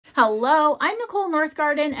Hello, I'm Nicole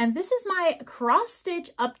Northgarden, and this is my cross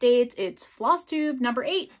stitch updates. It's floss tube number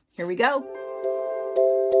 8. Here we go.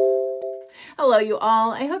 Hello, you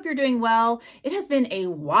all. I hope you're doing well. It has been a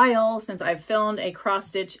while since I've filmed a cross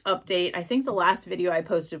stitch update. I think the last video I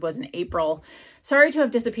posted was in April. Sorry to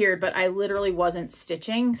have disappeared, but I literally wasn't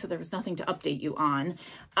stitching, so there was nothing to update you on.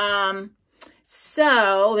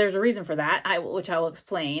 So there's a reason for that, which I will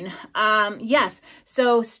explain. Yes,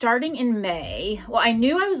 so starting in May, well, I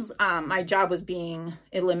knew I was, my job was being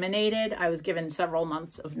eliminated. I was given several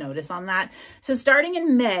months of notice on that. So starting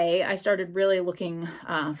in May, I started really looking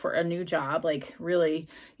for a new job, like really,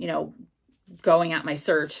 you know, going at my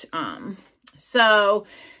search. So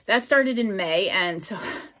that started in May, and so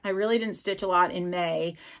I really didn't stitch a lot in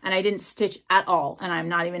May, and I didn't stitch at all, and I'm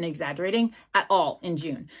not even exaggerating, at all in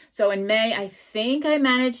June. So in May, I think I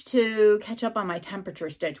managed to catch up on my temperature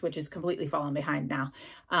stitch, which is completely fallen behind now.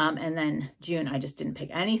 And then June, I just didn't pick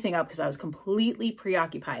anything up because I was completely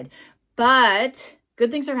preoccupied. But good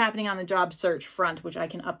things are happening on the job search front, which I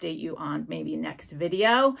can update you on maybe next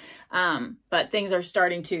video. But things are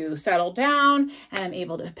starting to settle down and I'm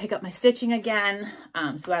able to pick up my stitching again.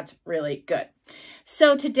 So that's really good.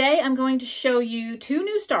 So today I'm going to show you 2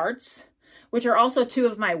 new starts, which are also 2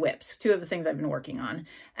 of my whips, 2 of the things I've been working on.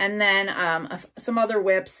 And then some other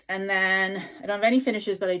whips. And then I don't have any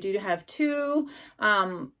finishes, but I do have 2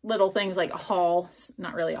 little things like a haul,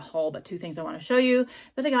 not really a haul, but 2 things I want to show you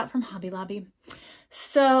that I got from Hobby Lobby.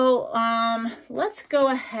 So let's go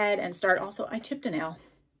ahead and start. Also, I chipped a nail.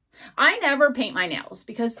 I never paint my nails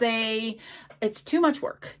because it's too much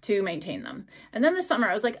work to maintain them. And then this summer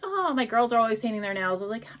I was like, oh, my girls are always painting their nails. I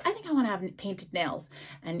was like, I think I want to have painted nails.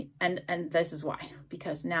 And this is why,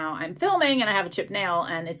 because now I'm filming and I have a chipped nail,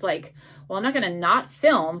 and it's like, well, I'm not going to not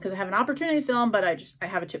film because I have an opportunity to film, but I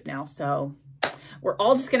have a chipped nail. So we're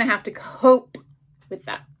all just going to have to cope with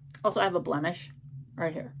that. Also, I have a blemish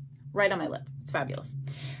right here, right on my lip. It's fabulous.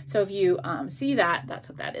 So if you see that, that's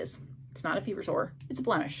what that is. It's not a fever sore, it's a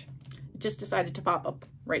blemish. It just decided to pop up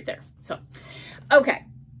right there. So, okay.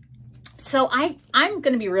 So I'm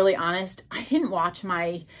going to be really honest. I didn't watch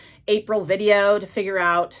my April video to figure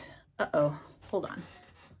out, hold on.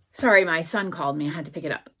 Sorry, my son called me. I had to pick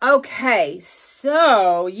it up. Okay,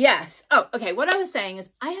 so yes. Oh, okay. What I was saying is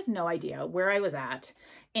I have no idea where I was at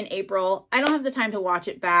in April. I don't have the time to watch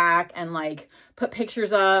it back and like put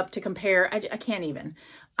pictures up to compare. I can't even,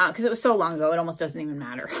 because it was so long ago, it almost doesn't even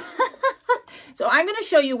matter. So I'm going to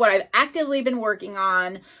show you what I've actively been working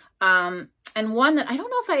on. And one that I don't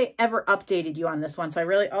know if I ever updated you on this one. So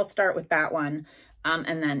I'll start with that one.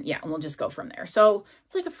 And then, yeah, we'll just go from there. So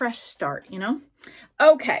it's like a fresh start, you know?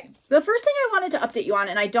 Okay. The first thing I wanted to update you on,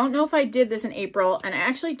 and I don't know if I did this in April, and I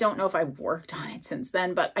actually don't know if I've worked on it since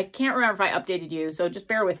then, but I can't remember if I updated you. So just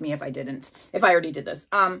bear with me if I didn't, if I already did this.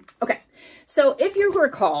 Okay. So if you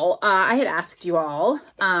recall, I had asked you all,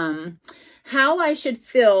 how I should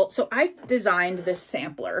fill. So I designed this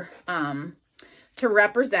sampler, to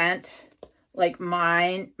represent like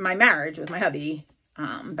my marriage with my hubby,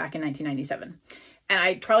 back in 1997. And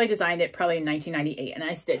I probably designed it probably in 1998, and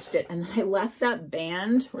I stitched it. And then I left that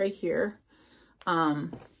band right here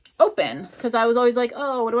open because I was always like,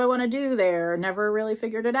 oh, what do I want to do there? Never really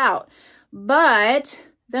figured it out. But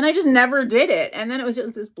then I just never did it. And then it was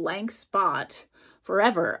just this blank spot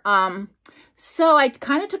forever. So I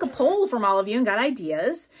kind of took a poll from all of you and got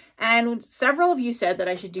ideas. And several of you said that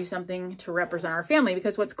I should do something to represent our family,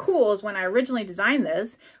 because what's cool is when I originally designed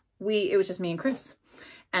this, it was just me and Chris.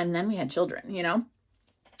 And then we had children, you know?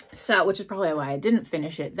 So, which is probably why I didn't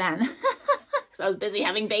finish it then, because I was busy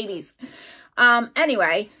having babies.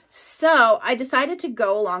 Anyway, so I decided to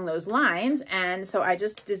go along those lines. And so I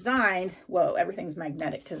just designed, whoa, everything's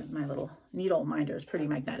magnetic to my little needle minder is pretty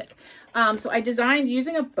magnetic. So I designed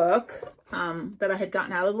using a book that I had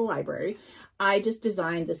gotten out of the library. I just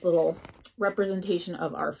designed this little representation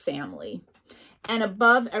of our family. And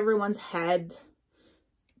above everyone's head,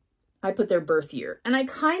 I put their birth year. And I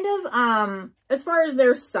kind of, as far as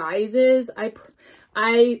their sizes,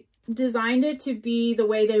 I designed it to be the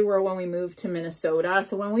way they were when we moved to Minnesota.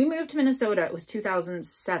 So when we moved to Minnesota, it was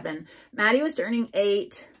 2007. Maddie was turning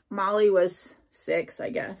 8. Molly was 6, I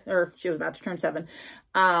guess, or she was about to turn 7.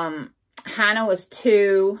 Hannah was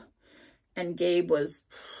 2, and Gabe was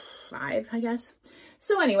 5, I guess.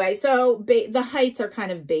 So anyway, so the heights are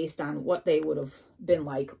kind of based on what they would have been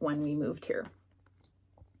like when we moved here.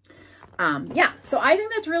 Yeah, so I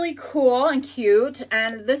think that's really cool and cute,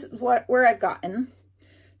 and this is where I've gotten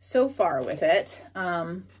so far with it.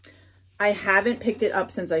 I haven't picked it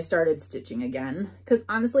up since I started stitching again, because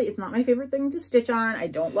honestly, it's not my favorite thing to stitch on. I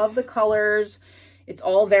don't love the colors, It's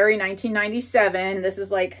all very 1997. This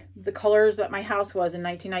is like the colors that my house was in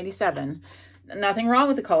 1997. Nothing wrong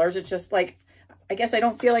with the colors. It's just like, I guess I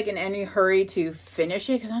don't feel like in any hurry to finish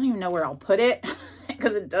it because I don't even know where I'll put it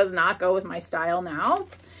because it does not go with my style now.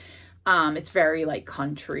 It's very like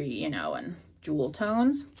country, you know, and jewel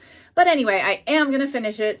tones. But anyway, I am going to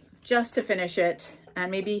finish it just to finish it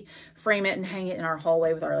and maybe frame it and hang it in our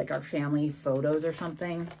hallway with our family photos or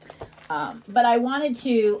something. But I wanted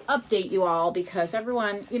to update you all because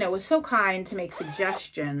everyone, you know, was so kind to make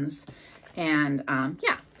suggestions. And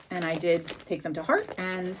yeah, and I did take them to heart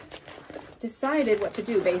and decided what to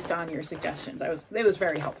do based on your suggestions. It was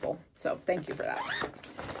very helpful. So thank you for that.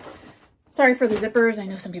 Sorry for the zippers. I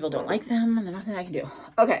know some people don't like them and there's nothing I can do.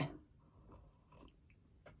 Okay.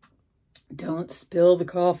 Don't spill the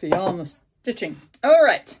coffee on the stitching. All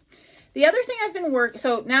right. The other thing I've been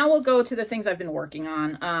so now we'll go to the things I've been working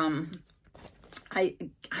on. I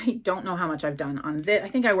don't know how much I've done on this. I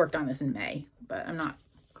think I worked on this in May, but I'm not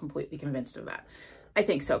completely convinced of that. I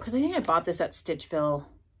think so, because I think I bought this at Stitchville.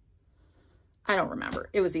 I don't remember.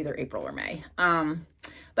 It was either April or May.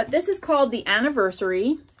 But this is called the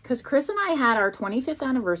Anniversary, because Chris and I had our 25th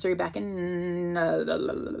anniversary back in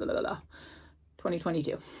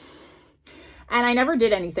 2022. And I never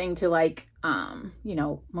did anything to like, you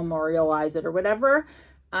know, memorialize it or whatever.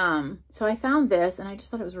 So I found this and I just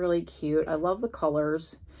thought it was really cute. I love the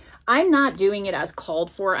colors. I'm not doing it as called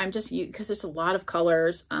for. I'm just, because it's a lot of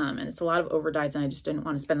colors and it's a lot of overdyes and I just didn't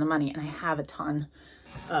want to spend the money. And I have a ton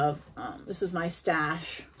of, this is my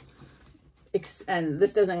stash. And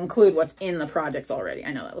this doesn't include what's in the projects already.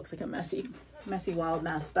 I know that looks like a messy wild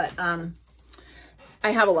mess, but I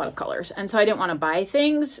have a lot of colors. And so I didn't want to buy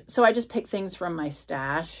things. So I just picked things from my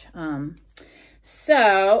stash. And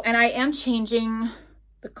I am changing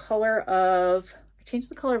the color of, I changed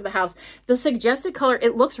the color of the house. The suggested color,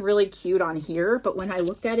 it looks really cute on here, but when I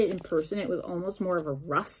looked at it in person, it was almost more of a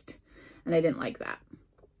rust and I didn't like that.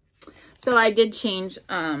 So I did change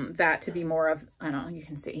that to be more of, I don't know, you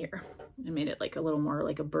can see here. I made it like a little more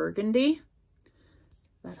like a burgundy.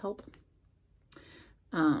 Does that help?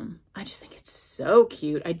 I just think it's so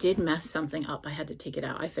cute. I did mess something up. I had to take it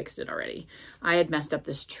out. I fixed it already. I had messed up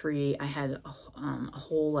this tree. I had a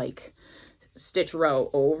whole like stitch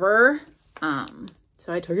row over.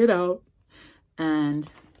 So I took it out and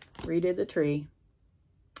redid the tree.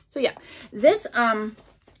 So yeah, this, and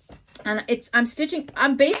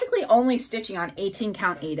I'm basically only stitching on 18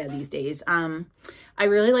 count Aida these days. I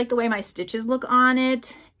really like the way my stitches look on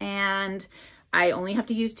it, and I only have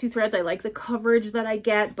to use 2 threads. I like the coverage that I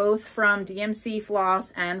get both from DMC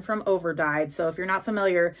floss and from overdyed. So if you're not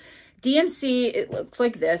familiar, DMC, it looks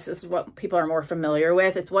like this. This is what people are more familiar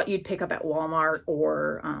with. It's what you'd pick up at Walmart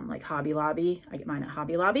or like Hobby Lobby. I get mine at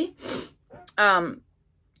Hobby Lobby.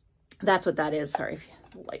 That's what that is. Sorry if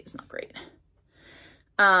the light is not great.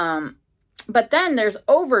 But then there's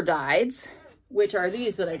overdyeds, which are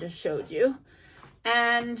these that I just showed you.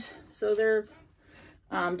 And so they're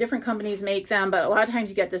different companies make them, but a lot of times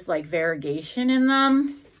you get this like variegation in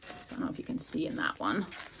them. I don't know if you can see in that one.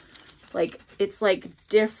 Like it's like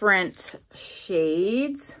different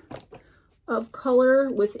shades of color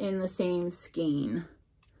within the same skein.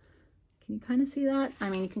 Can you kind of see that? I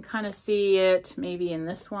mean, you can kind of see it maybe in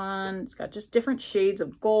this one. It's got just different shades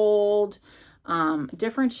of gold,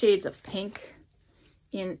 different shades of pink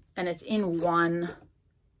and it's in one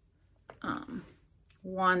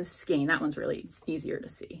skein. That one's really easier to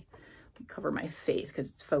see. Cover my face because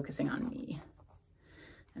it's focusing on me.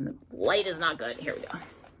 And the light is not good. Here we go.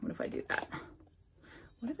 What if I do that?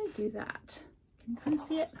 What if I do that? Can you kind of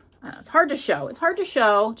see it? I don't know, it's hard to show. It's hard to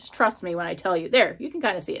show. Just trust me when I tell you. There, you can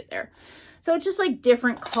kind of see it there. So it's just like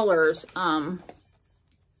different colors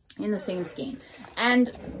in the same skein.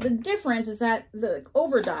 And the difference is that the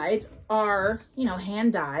overdyeds are, you know,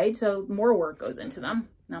 hand dyed. So more work goes into them.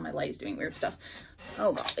 Now my light is doing weird stuff.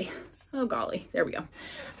 Oh golly. Oh golly. There we go.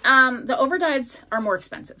 The overdyeds are more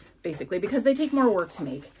expensive basically because they take more work to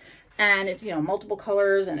make. And it's, you know, multiple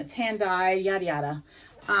colors and it's hand dyed, yada, yada.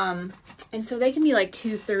 And so they can be like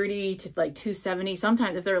 $230 to like $270.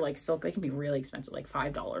 Sometimes if they're like silk, they can be really expensive, like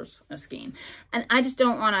 $5 a skein. And I just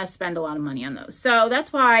don't want to spend a lot of money on those. So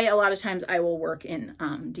that's why a lot of times I will work in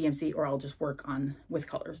DMC, or I'll just work with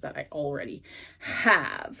colors that I already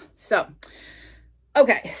have. So,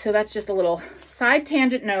 okay, so that's just a little side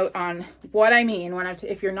tangent note on what I mean when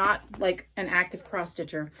if you're not like an active cross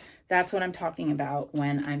stitcher, that's what I'm talking about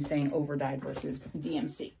when I'm saying overdyed versus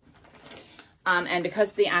DMC. And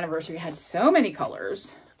because the anniversary had so many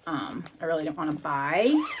colors, I really didn't want to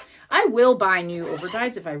buy. I will buy new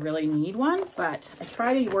overdyeds if I really need one, but I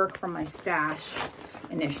try to work from my stash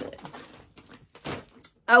initially.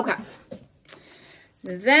 Okay.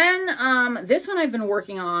 Then this one I've been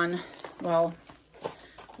working on. Well,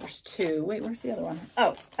 there's two. Wait, where's the other one?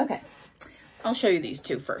 Oh, okay. I'll show you these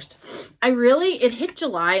two first. It hit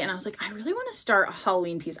July and I was like, I really want to start a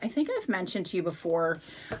Halloween piece. I think I've mentioned to you before,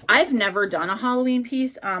 I've never done a Halloween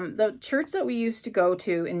piece. The church that we used to go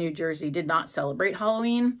to in New Jersey did not celebrate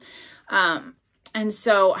Halloween. And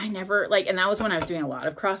so I never and that was when I was doing a lot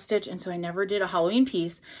of cross stitch. And so I never did a Halloween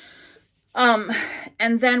piece.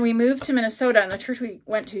 And then we moved to Minnesota and the church we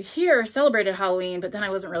went to here celebrated Halloween, but then I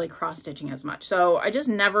wasn't really cross stitching as much. So I just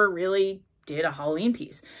never really did a Halloween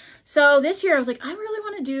piece. So this year I was like, I really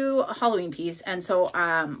want to do a Halloween piece. And so,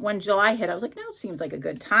 when July hit, I was like, now it seems like a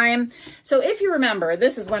good time. So if you remember,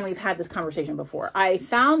 this is when we've had this conversation before. I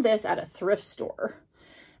found this at a thrift store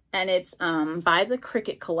and it's, by the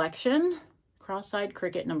Cricut collection, cross-side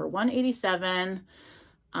Cricut number 187.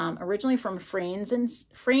 Originally from Frames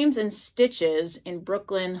and Stitches in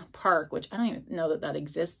Brooklyn Park, which I don't even know that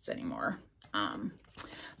exists anymore.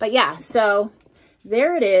 But yeah, so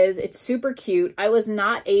there it is. It's super cute. I was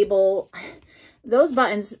not able, those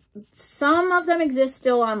buttons, some of them exist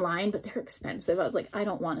still online, but they're expensive. I was like, I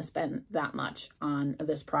don't want to spend that much on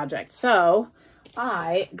this project. So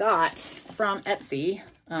I got from Etsy,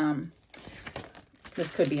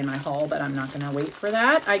 this could be in my haul, but I'm not going to wait for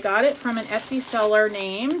that. I got it from an Etsy seller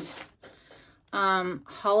named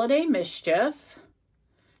Holiday Mischief,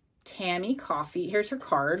 Tammy Coffee. Here's her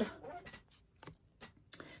card.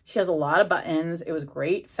 She has a lot of buttons. It was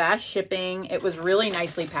great. Fast shipping. It was really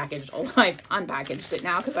nicely packaged, although I've unpackaged it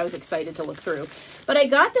now because I was excited to look through. But I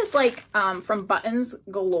got this from Buttons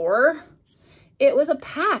Galore. It was a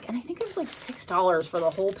pack, and I think it was like $6 for the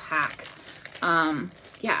whole pack.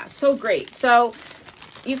 Yeah, so great. So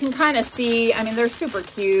you can kind of see, I mean, they're super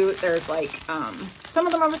cute. There's some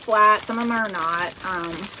of them are flat, some of them are not.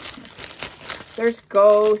 There's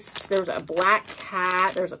ghosts, there's a black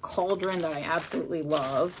cat, there's a cauldron that I absolutely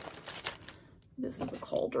love. This is the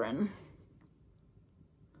cauldron.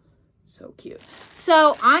 So cute.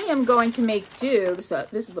 So I am going to make do, so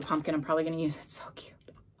this is the pumpkin I'm probably going to use. It's so cute.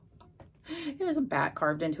 It has a bat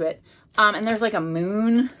carved into it. And there's like a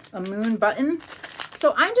moon button.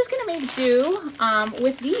 So I'm just going to make do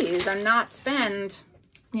with these and not spend,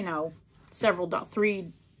 you know,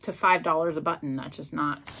 $3 to $5 a button. That's just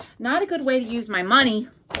not a good way to use my money.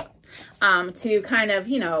 To kind of,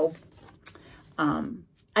 you know, I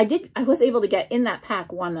was able to get in that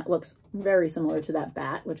pack one that looks very similar to that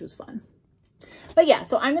bat, which was fun. But yeah,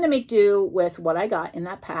 so I'm going to make do with what I got in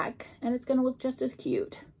that pack, and it's going to look just as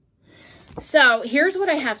cute. So here's what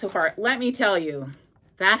I have so far. Let me tell you,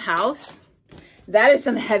 that house, that is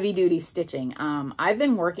some heavy duty stitching. I've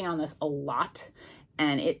been working on this a lot,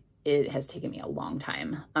 and it has taken me a long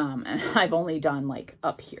time. And I've only done like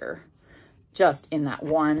up here, just in that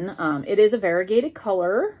one. It is a variegated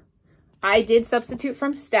color. I did substitute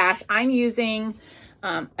from Stash. I'm using,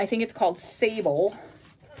 I think it's called Sable.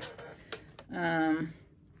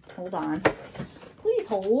 Hold on. Please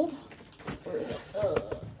hold. Where is it?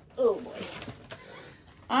 Oh boy.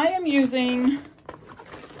 I am using,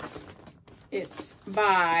 it's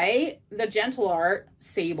by the Gentle Art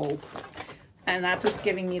Sable. And that's what's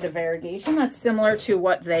giving me the variegation. That's similar to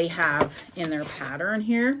what they have in their pattern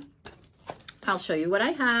here. I'll show you what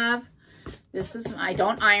I have. This is, I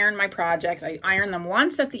don't iron my projects. I iron them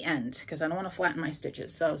once at the end because I don't want to flatten my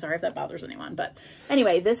stitches. So sorry if that bothers anyone. But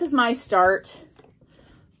anyway, this is my start.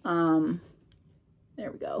 There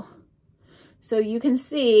we go. So you can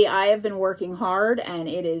see I have been working hard and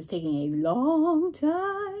it is taking a long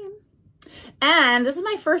time. And this is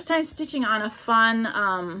my first time stitching on a fun,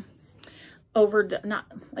 not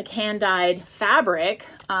like hand-dyed fabric.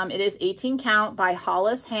 It is 18 count by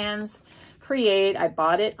Hollis Hands Create. I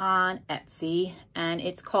bought it on Etsy and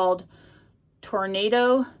it's called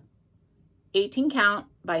Tornado 18 count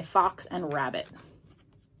by Fox and Rabbit.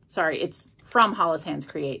 Sorry, it's from Hollis Hands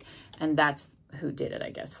Create, and that's who did it,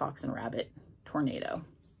 I guess, Fox and Rabbit Tornado.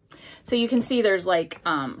 So you can see there's like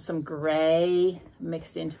some gray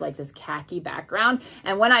mixed into like this khaki background.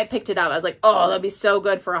 And when I picked it up, I was like, oh, that'd be so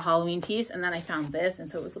good for a Halloween piece. And then I found this, and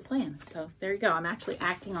so it was a plan. So there you go. I'm actually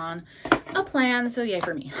acting on a plan. So yay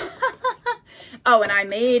for me. Oh, and I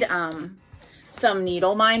made some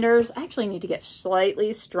needle minders. I actually need to get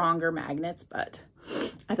slightly stronger magnets, but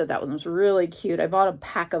I thought that one was really cute. I bought a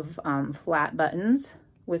pack of flat buttons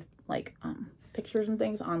with like pictures and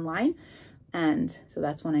things online. And so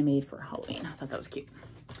that's one I made for Halloween. I thought that was cute.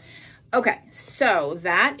 Okay, so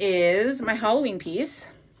that is my Halloween piece.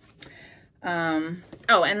 Oh,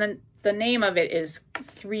 and then the name of it is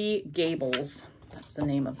Three Gables. That's the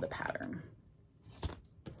name of the pattern.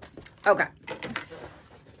 Okay.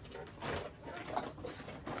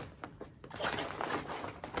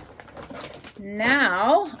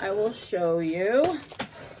 now I will show you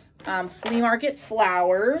flea market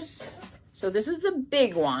flowers. So this is the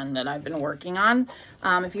big one that I've been working on.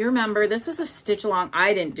 If you remember, this was a stitch along.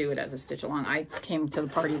 I didn't do it as a stitch along. I came to the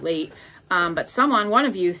party late. But one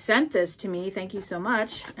of you sent this to me. Thank you so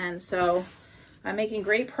much. And so I'm making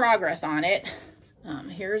great progress on it.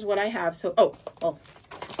 Here's what I have. So,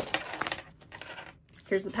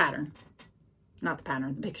 here's the pattern. Not the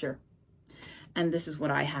pattern, the picture. And this is what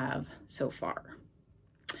I have so far.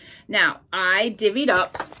 Now, I divvied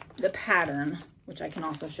up the pattern, which I can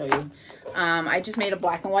also show you. I just made a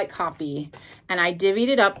black and white copy, and I divvied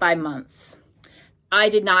it up by months. I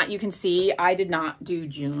did not, you can see, I did not do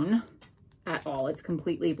June at all. It's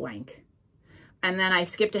completely blank. And then I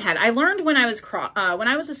skipped ahead. I learned when I was a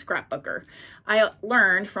scrapbooker, I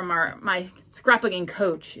learned from my scrapbooking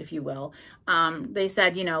coach, if you will. They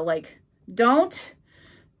said, you know, like, don't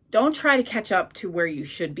try to catch up to where you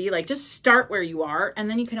should be. Like, just start where you are, and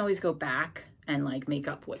then you can always go back and like make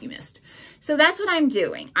up what you missed. So that's what I'm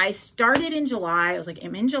doing. I started in July. I was like,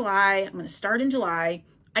 I'm in July. I'm going to start in July.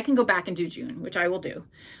 I can go back and do June, which I will do.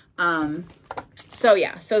 So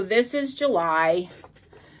yeah, so this is July,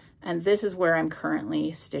 and this is where I'm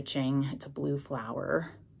currently stitching. It's a blue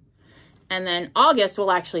flower. And then August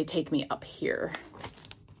will actually take me up here.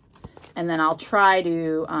 And then I'll try to,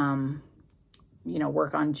 you know,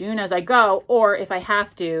 work on June as I go, or if I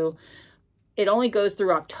have to, it only goes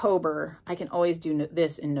through October. I can always do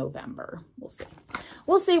this in November. We'll see.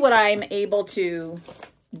 We'll see what I'm able to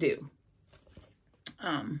do.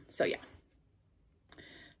 So yeah.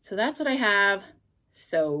 So that's what I have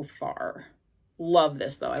so far. Love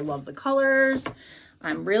this though. I love the colors.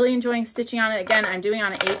 I'm really enjoying stitching on it. Again, I'm doing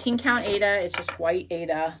on an 18 count Aida. It's just white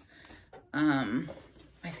Aida.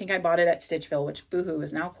 I think I bought it at Stitchville, which boohoo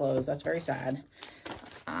is now closed. That's very sad.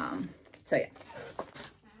 So yeah.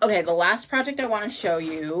 Okay, the last project I want to show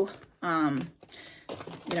you,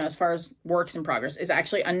 you know, as far as works in progress, is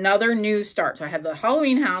actually another new start. So I have the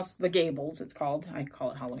Halloween house, the Gables, it's called. I call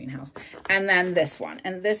it Halloween house. And then this one.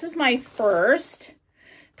 And this is my first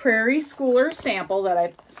Prairie Schooler sample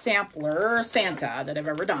that Santa that I've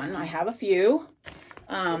ever done. I have a few.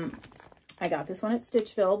 I got this one at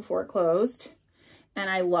Stitchville before it closed. And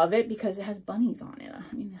I love it because it has bunnies on it.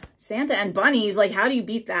 I mean, Santa and bunnies, like, how do you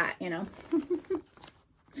beat that, you know?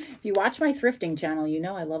 If you watch my thrifting channel, you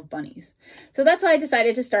know I love bunnies. So that's why I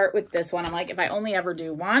decided to start with this one. I'm like, if I only ever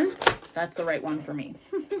do one, that's the right one for me.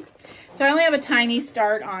 So I only have a tiny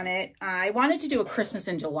start on it. I wanted to do a Christmas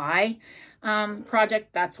in July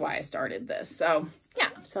project. That's why I started this. So yeah,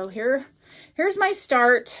 so here's my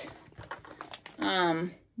start.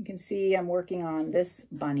 You can see I'm working on this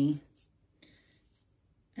bunny.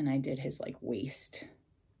 And I did his like waist.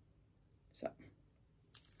 So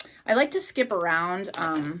I like to skip around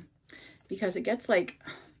because it gets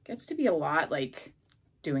to be a lot, like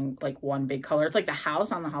doing like one big color. It's like the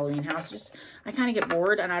house on the Halloween house. Just I kind of get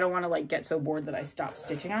bored, and I don't want to like get so bored that I stop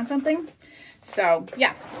stitching on something. So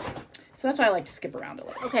yeah, so that's why I like to skip around a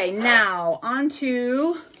little. Okay, now on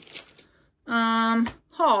to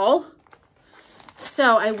haul.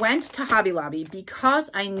 So I went to Hobby Lobby because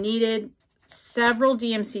I needed several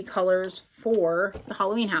DMC colors for the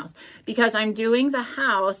Halloween house, because I'm doing the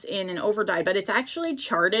house in an overdye, but it's actually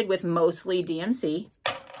charted with mostly DMC.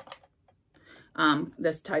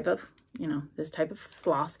 This type of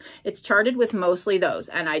floss, it's charted with mostly those,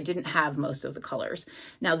 and I didn't have most of the colors.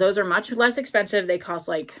 Now those are much less expensive. They cost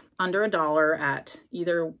like under $1 at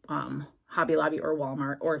either Hobby Lobby or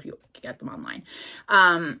Walmart, or if you get them online.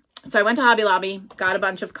 So I went to Hobby Lobby, got a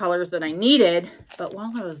bunch of colors that I needed, but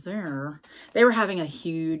while I was there, they were having a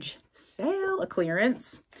huge sale, a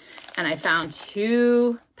clearance, and I found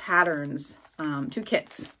two patterns, two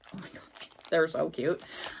kits. Oh my God, they're so cute.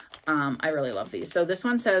 I really love these. So this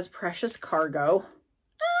one says Precious Cargo,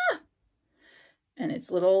 and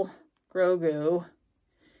it's little Grogu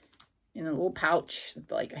in a little pouch.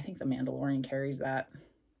 Like, I think the Mandalorian carries that.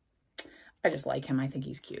 I just like him. I think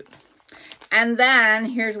he's cute. And then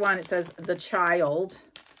here's one. It says The Child,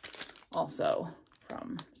 also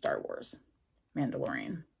from Star Wars,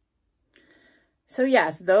 Mandalorian. So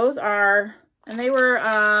yes, those are, and they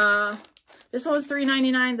were, this one was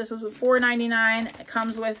 $3.99. This was $4.99. It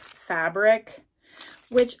comes with fabric,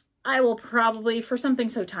 which I will probably, for something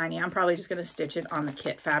so tiny, I'm probably just going to stitch it on the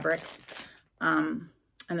kit fabric. And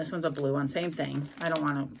this one's a blue one, same thing. I don't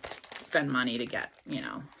want to spend money to get, you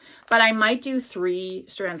know, but I might do 3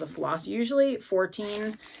 strands of floss. Usually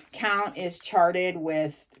 14 count is charted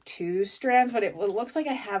with 2 strands, but it looks like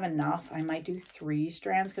I have enough. I might do 3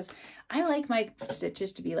 strands because I like my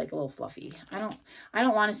stitches to be like a little fluffy. I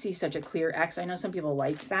don't want to see such a clear X. I know some people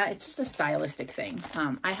like that. It's just a stylistic thing.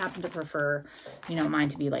 I happen to prefer, you know, mine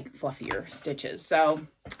to be like fluffier stitches. So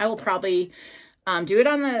I will probably do it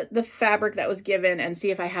on the fabric that was given and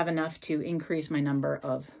see if I have enough to increase my number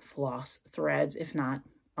of floss threads. If not,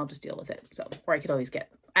 I'll just deal with it. So, or I could always get,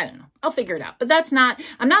 I don't know, I'll figure it out. But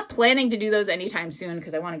I'm not planning to do those anytime soon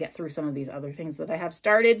because I want to get through some of these other things that I have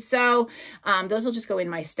started. So those will just go in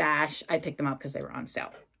my stash. I picked them up because they were on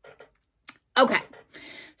sale. Okay.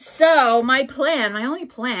 So my only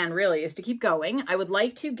plan really is to keep going. I would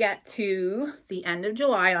like to get to the end of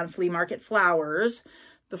July on Flea Market Flowers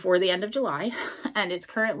before the end of July. And it's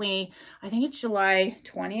currently, I think it's July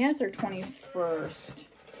 20th or 21st.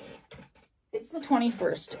 It's the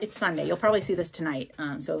 21st. It's Sunday. You'll probably see this tonight.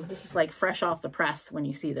 So this is like fresh off the press when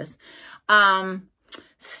you see this.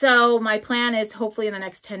 So my plan is hopefully in the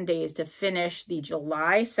next 10 days to finish the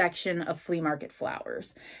July section of Flea Market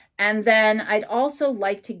Flowers. And then I'd also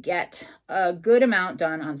like to get a good amount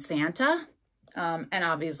done on Santa. And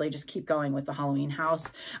obviously just keep going with the Halloween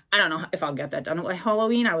house. I don't know if I'll get that done by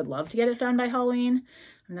Halloween. I would love to get it done by Halloween.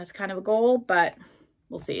 And that's kind of a goal, but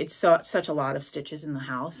we'll see. It's such a lot of stitches in the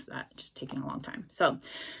house that it's just taking a long time. So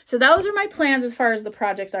those are my plans as far as the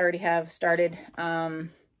projects I already have started.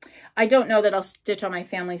 I don't know that I'll stitch on my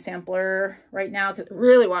family sampler right now because I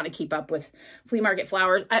really want to keep up with Flea Market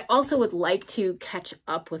Flowers. I also would like to catch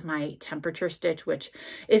up with my temperature stitch, which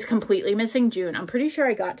is completely missing June. I'm pretty sure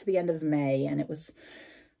I got to the end of May and it was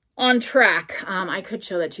on track. I could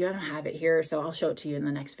show that to you. I don't have it here, so I'll show it to you in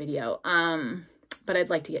the next video. But I'd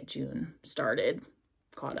like to get June started,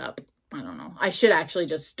 caught up. I don't know. I should actually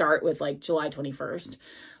just start with like July 21st,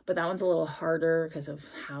 but that one's a little harder because of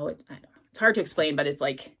how I don't know. It's hard to explain, but it's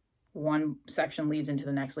like one section leads into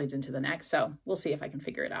the next, leads into the next. So we'll see if I can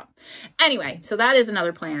figure it out. Anyway, so that is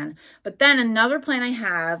another plan. But then another plan I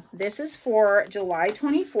have, this is for July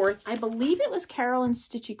 24th. I believe it was Carolyn's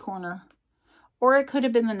Stitchy Corner, or it could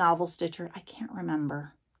have been the Novel Stitcher. I can't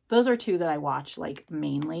remember. Those are 2 that I watch like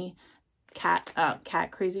mainly. Cat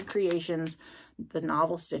Crazy Creations, the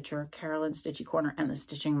Novel Stitcher, Carolyn's Stitchy Corner, and the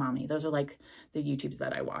Stitching Mommy. Those are like the YouTubes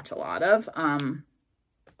that I watch a lot of.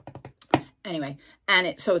 Anyway,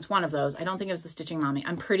 and so it's one of those. I don't think it was the Stitching Mommy.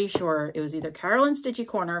 I'm pretty sure it was either Carolyn's Stitchy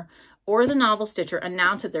Corner or the Novel Stitcher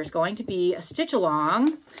announced that there's going to be a stitch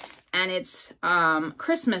along, and it's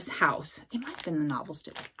Christmas House. It might have been the Novel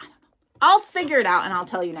Stitcher. I don't know. I'll figure it out and I'll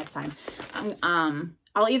tell you next time.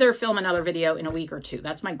 I'll either film another video in a week or 2.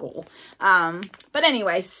 That's my goal. But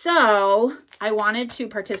anyway, so I wanted to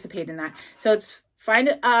participate in that. So it's find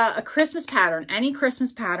a Christmas pattern, any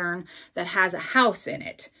Christmas pattern that has a house in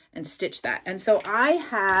it, and stitch that. And so I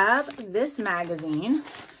have this magazine.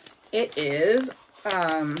 It is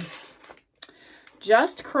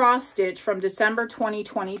just cross stitch from December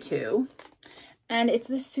 2022. And it's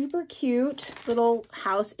this super cute little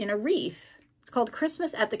house in a wreath. It's called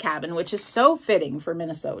Christmas at the Cabin, which is so fitting for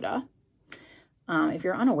Minnesota. If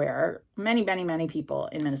you're unaware, many people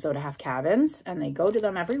in Minnesota have cabins and they go to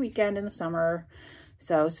them every weekend in the summer.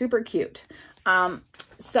 So super cute.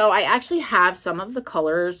 So I actually have some of the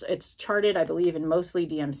colors. It's charted, I believe, in mostly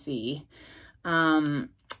DMC.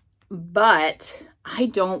 But I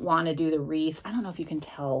don't want to do the wreath. I don't know if you can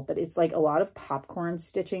tell, but it's like a lot of popcorn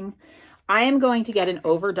stitching. I am going to get an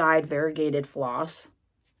over-dyed variegated floss,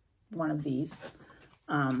 one of these,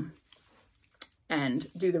 and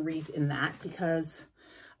do the wreath in that because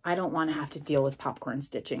I don't want to have to deal with popcorn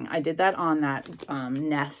stitching. I did that on that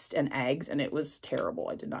nest and eggs, and it was terrible.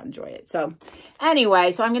 I did not enjoy it. So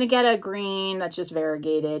anyway, so I'm going to get a green that's just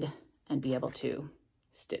variegated and be able to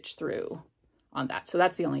stitch through on that. So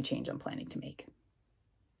that's the only change I'm planning to make.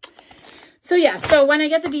 So yeah, so when I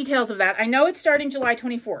get the details of that, I know it's starting July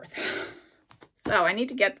 24th. So I need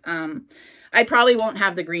to get, I probably won't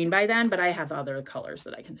have the green by then, but I have other colors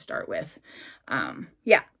that I can start with.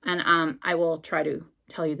 Yeah, and I will try to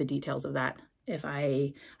tell you the details of that. If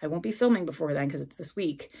I won't be filming before then because it's this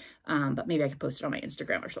week, but maybe I could post it on my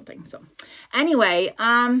Instagram or something. So anyway,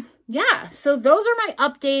 yeah, so those are my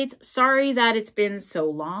updates. Sorry that it's been so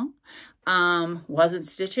long. Wasn't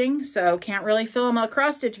stitching, so can't really film a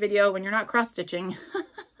cross stitch video when you're not cross stitching.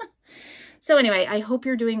 So anyway, I hope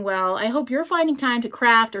you're doing well. I hope you're finding time to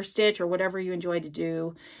craft or stitch or whatever you enjoy to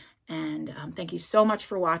do. And thank you so much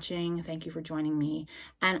for watching. Thank you for joining me.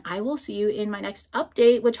 And I will see you in my next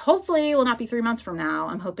update, which hopefully will not be 3 months from now.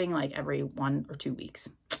 I'm hoping like every 1 or 2 weeks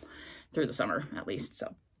through the summer at least.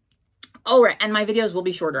 So, all right. And my videos will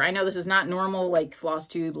be shorter. I know this is not normal like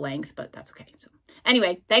FlossTube length, but that's okay. So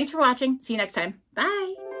anyway, thanks for watching. See you next time.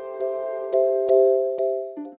 Bye.